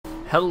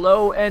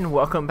Hello and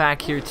welcome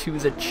back here to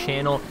the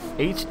channel.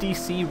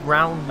 HDC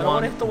round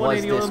 1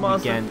 was this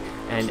weekend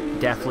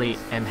and definitely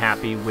am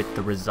happy with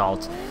the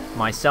results.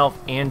 Myself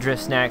and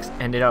DriftSnacks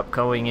ended up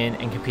going in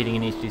and competing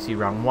in HDC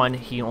round 1.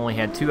 He only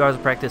had 2 hours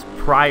of practice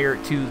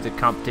prior to the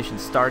competition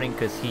starting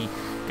because he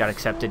got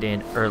accepted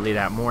in early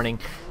that morning.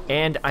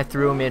 And I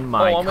threw him in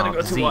my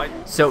Comp Z.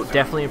 So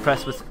definitely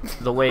impressed with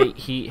the way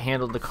he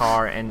handled the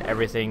car and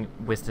everything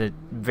with the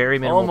very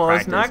minimal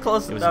practice. Not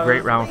close. It was a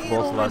great round for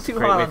both of us. Great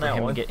way for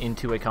him to get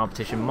into a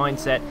competition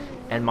mindset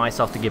and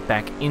myself to get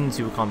back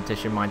into a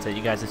competition mindset.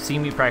 You guys have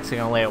seen me practicing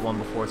on layout 1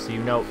 before, so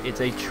you know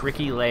it's a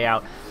tricky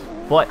layout.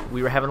 But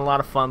we were having a lot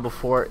of fun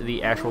before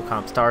the actual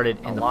comp started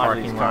in the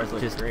parking lot,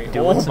 just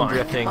doing some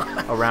drifting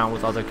around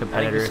with other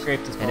competitors,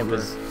 and it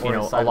was, you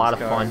know, a lot of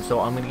fun. So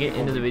I'm going to get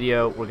into the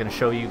video. We're going to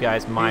show you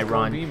guys my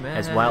run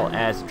as well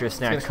as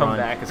DriftSnacks' run,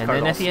 and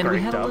then at the end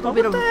we had a little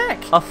bit of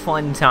a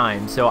fun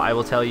time. So I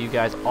will tell you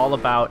guys all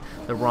about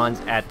the runs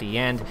at the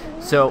end.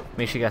 So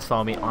make sure you guys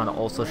follow me on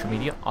all social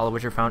media, all of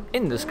which are found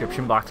in the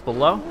description box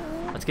below.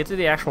 Let's get to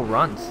the actual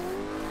runs.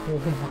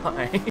 Oh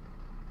my.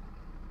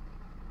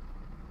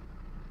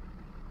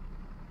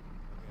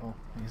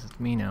 I guess it's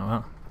me now,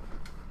 huh?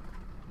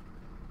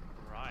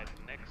 Right,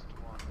 next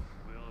one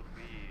will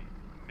be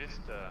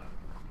Mr.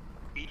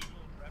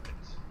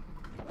 EvlRabbit.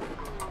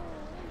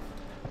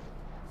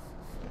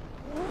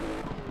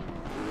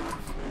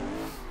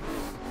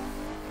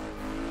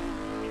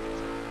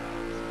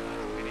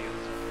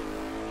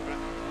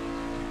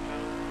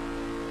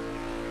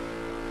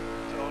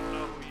 Don't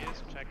know who he is,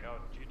 check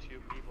out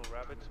YouTube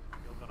EvlRabbit.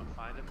 You're gonna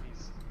find him.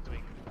 He's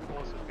doing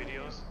awesome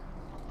videos.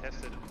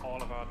 Tested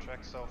all of our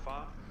tracks so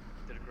far.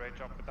 Did a great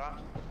job with that.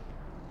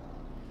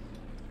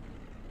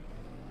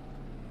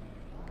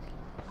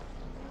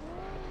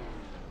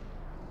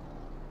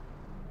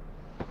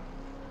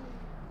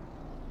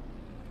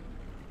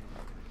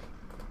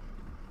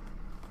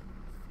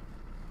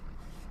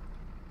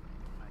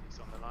 He's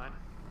on the line.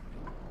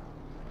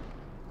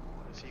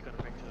 What is he going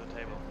to bring to the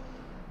table?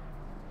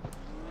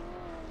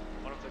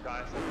 One of the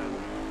guys that had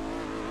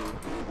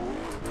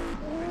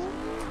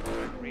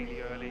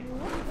really early,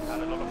 had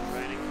a lot of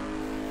training,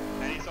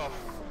 and he's off.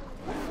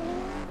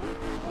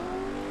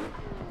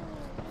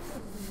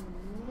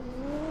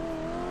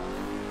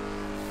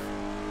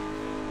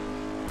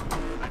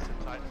 Nice and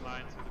tight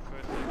line through the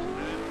first section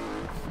there.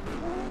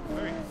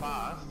 Very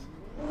fast.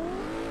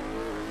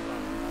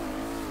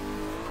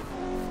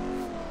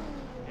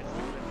 Gets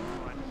the clipping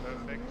point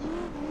perfect.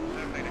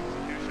 Perfect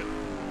execution.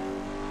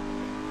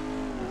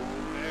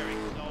 Very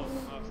close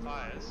on those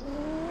tires.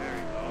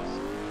 Very close.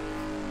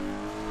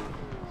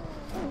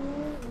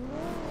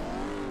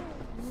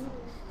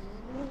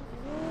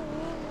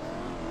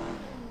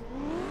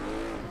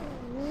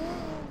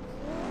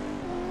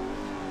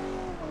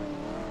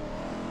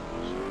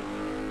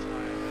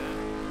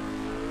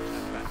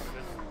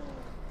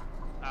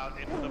 Out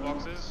into the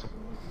boxes.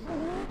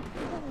 Close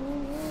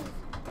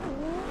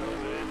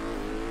it in.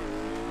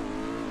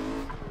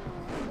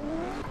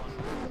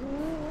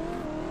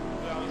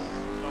 Close,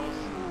 close.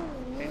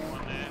 Hit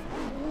one there.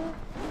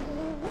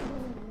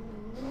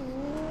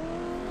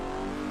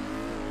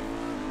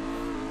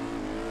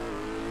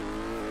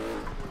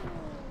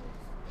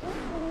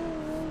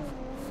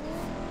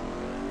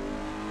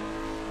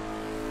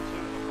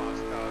 Super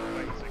fast car, the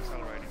way he's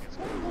accelerating is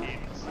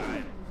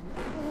insane.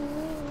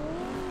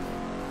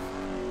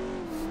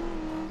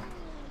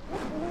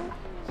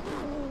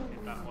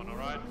 That one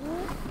alright.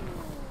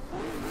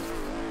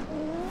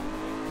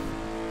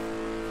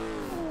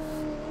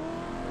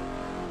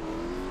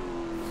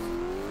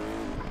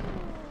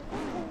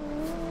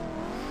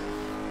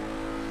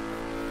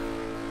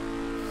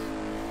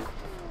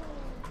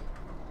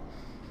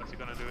 What's he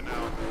gonna do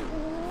now?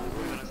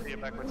 We're gonna see a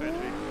backwards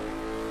entry.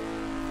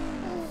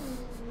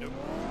 Nope.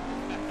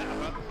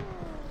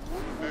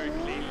 Very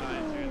clean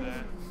line through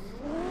there.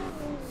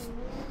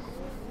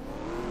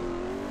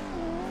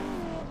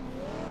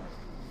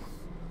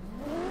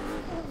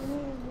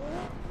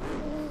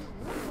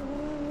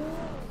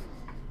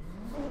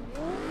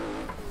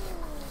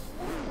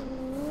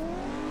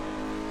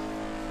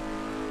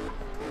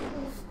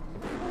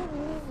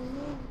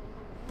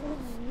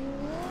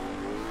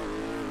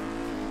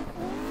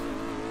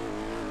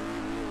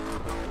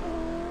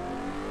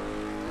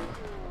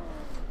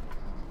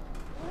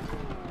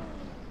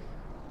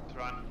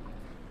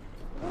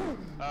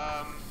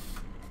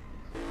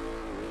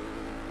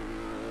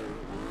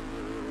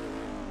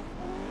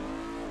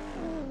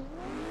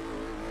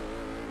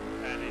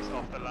 And he's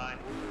off the line.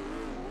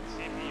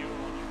 CPU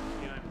on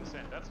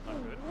 59%, that's not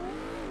good.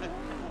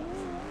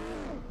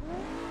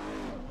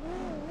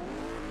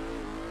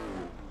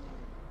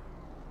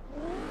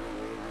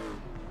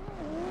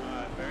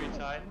 Very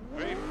tight,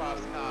 very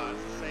fast car.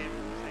 It's the same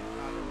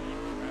car that the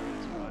EvlRabbit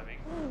is driving.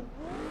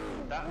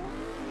 That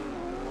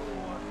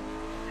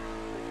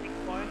big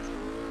point.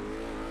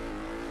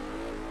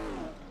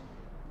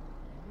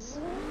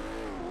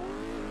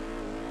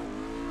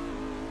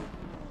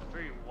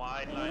 Very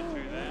wide line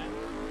through there.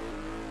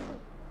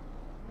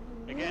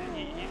 Again,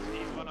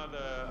 he's one of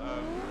the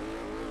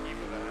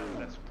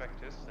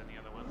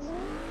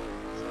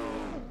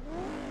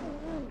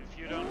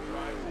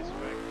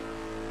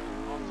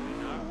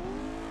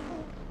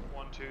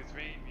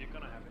 3, you're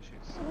gonna have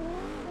issues.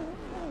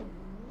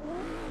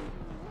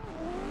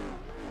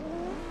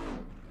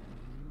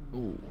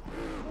 Ooh.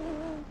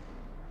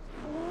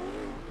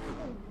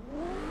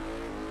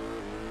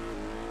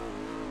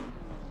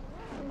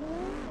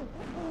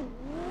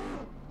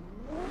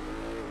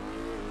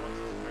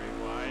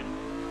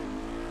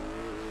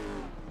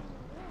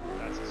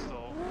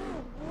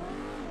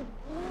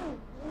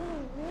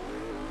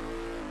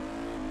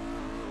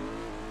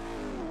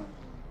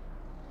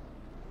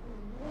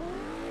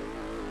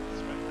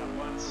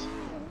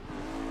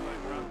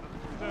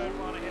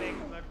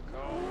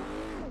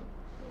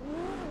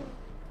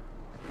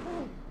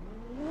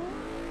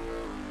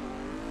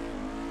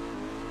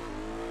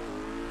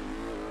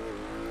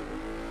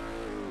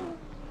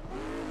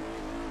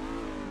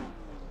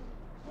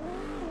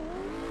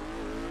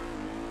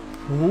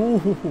 Oh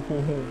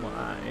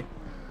my.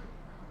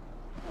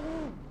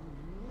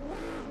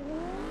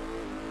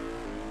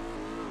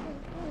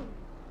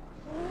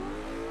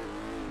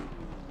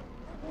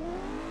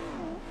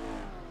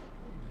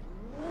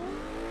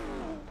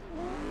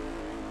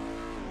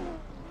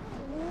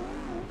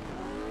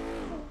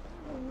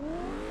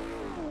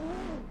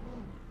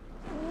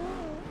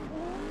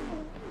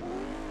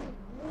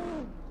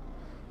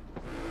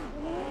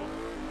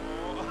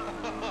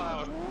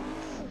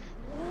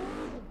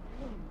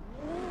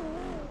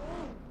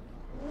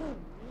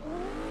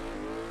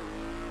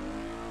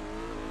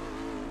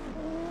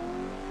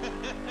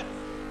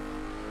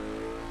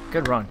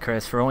 Good run,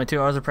 Chris. For only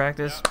 2 hours of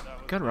practice,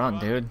 good run,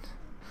 dude.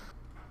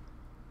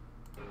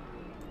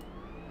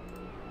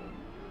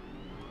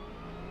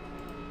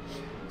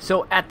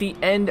 So at the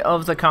end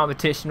of the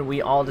competition,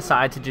 we all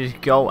decided to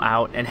just go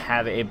out and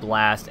have a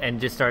blast and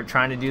just start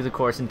trying to do the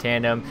course in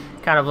tandem.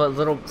 Kind of a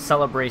little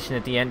celebration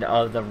at the end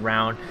of the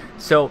round.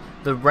 So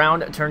the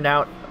round turned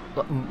out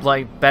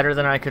like better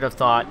than I could have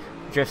thought.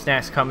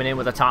 DriftSnacks coming in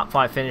with a top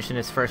 5 finish in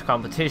his first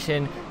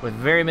competition with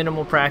very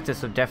minimal practice,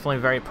 so definitely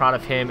very proud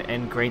of him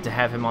and great to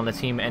have him on the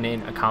team and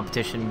in a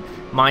competition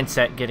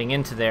mindset getting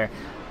into there.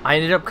 I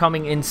ended up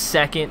coming in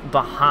second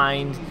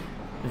behind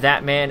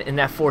that man in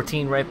that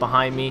 14 right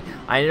behind me.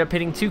 I ended up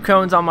hitting 2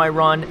 cones on my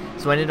run,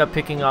 so I ended up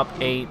picking up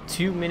a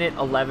 2-minute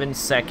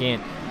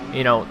 11-second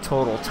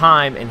total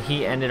time, and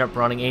he ended up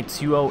running a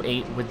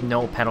 2:08 with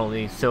no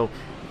penalty. So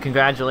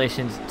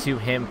congratulations to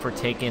him for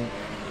taking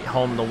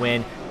home the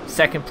win.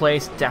 Second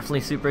place,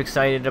 definitely super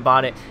excited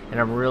about it, and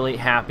I'm really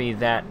happy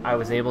that I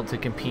was able to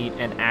compete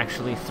and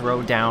actually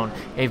throw down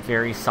a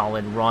very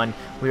solid run.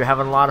 We were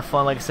having a lot of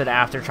fun, like I said,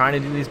 after trying to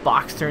do these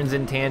box turns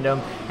in tandem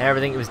and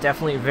everything. It was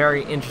definitely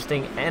very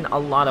interesting and a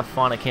lot of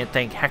fun. I can't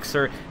thank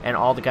Hexer and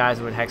all the guys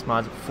with Hex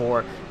Mods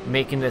for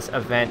making this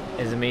event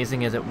as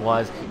amazing as it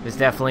was. It was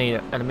definitely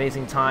an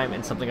amazing time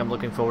and something I'm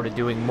looking forward to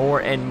doing more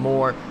and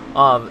more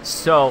of.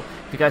 So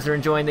if you guys are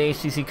enjoying the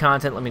HDC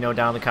content, let me know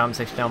down in the comment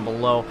section down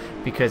below,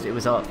 because it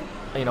was a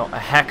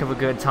heck of a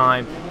good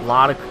time. A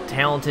lot of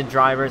talented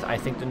drivers. I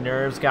think the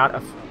nerves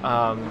got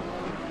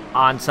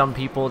on some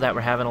people that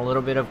were having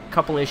a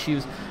couple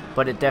issues,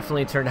 but it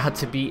definitely turned out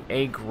to be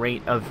a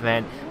great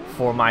event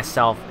for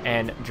myself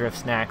and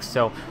DriftSnacks.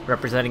 So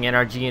representing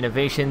NRG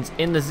Innovations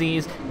in the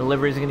Z's, the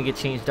livery is going to get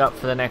changed up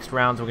for the next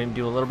rounds. We're going to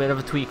do a little bit of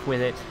a tweak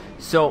with it.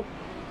 So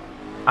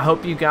I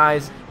hope you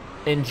guys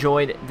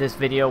enjoyed this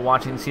video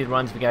watching the seed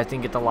runs. If you guys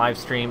didn't get the live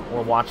stream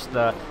or watch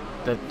the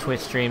Twitch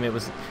stream, it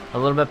was a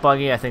little bit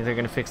buggy. I think they're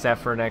going to fix that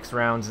for next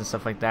rounds and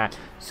stuff like that.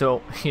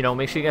 So,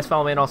 make sure you guys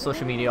follow me on all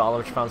social media, all of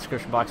which you found in the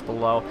description box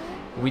below.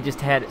 We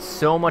just had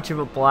so much of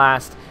a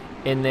blast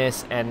in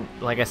this, and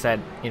like I said,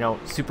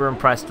 super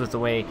impressed with the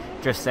way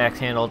DriftSnacks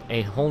handled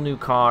a whole new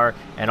car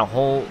and a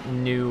whole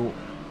new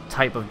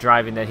type of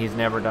driving that he's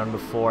never done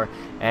before.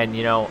 And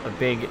a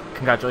big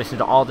congratulations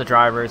to all the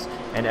drivers,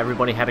 and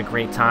everybody had a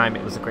great time.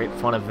 It was a great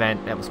fun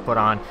event that was put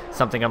on,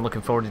 something I'm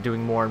looking forward to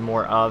doing more and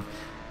more of.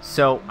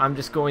 So I'm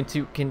just going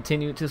to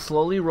continue to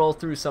slowly roll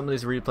through some of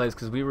these replays,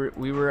 because we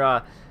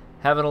were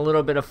having a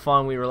little bit of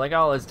fun. We were like,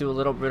 oh, let's do a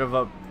little bit of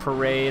a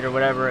parade or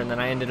whatever, and then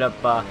I ended up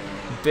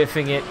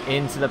biffing it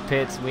into the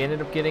pits. We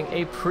ended up getting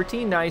a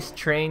pretty nice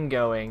train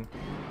going,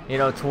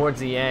 towards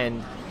the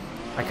end.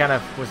 I kind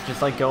of was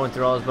just like going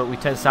through all this, but we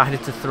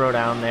decided to throw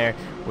down there.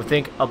 We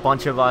think a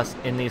bunch of us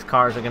in these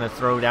cars are going to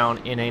throw down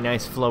in a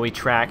nice flowy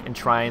track and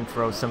try and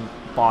throw some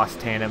boss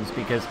tandems,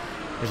 because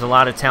there's a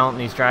lot of talent in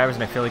these drivers,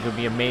 and I feel like it would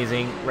be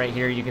amazing. Right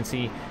here you can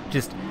see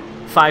just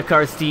 5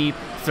 cars deep,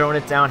 throwing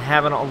it down,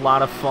 having a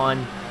lot of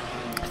fun,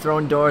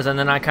 throwing doors, and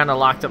then I kind of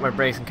locked up my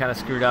brakes and kind of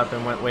screwed up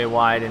and went way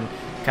wide and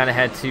kind of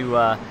had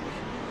to,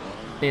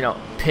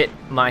 pit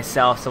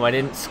myself so I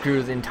didn't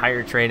screw the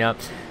entire train up.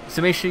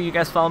 So make sure you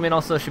guys follow me on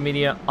all social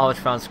media, all which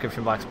you found in the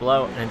description box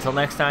below. And until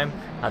next time,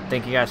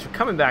 thank you guys for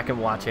coming back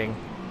and watching.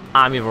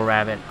 I'm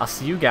EvlRabbit. I'll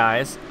see you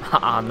guys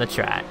on the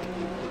track.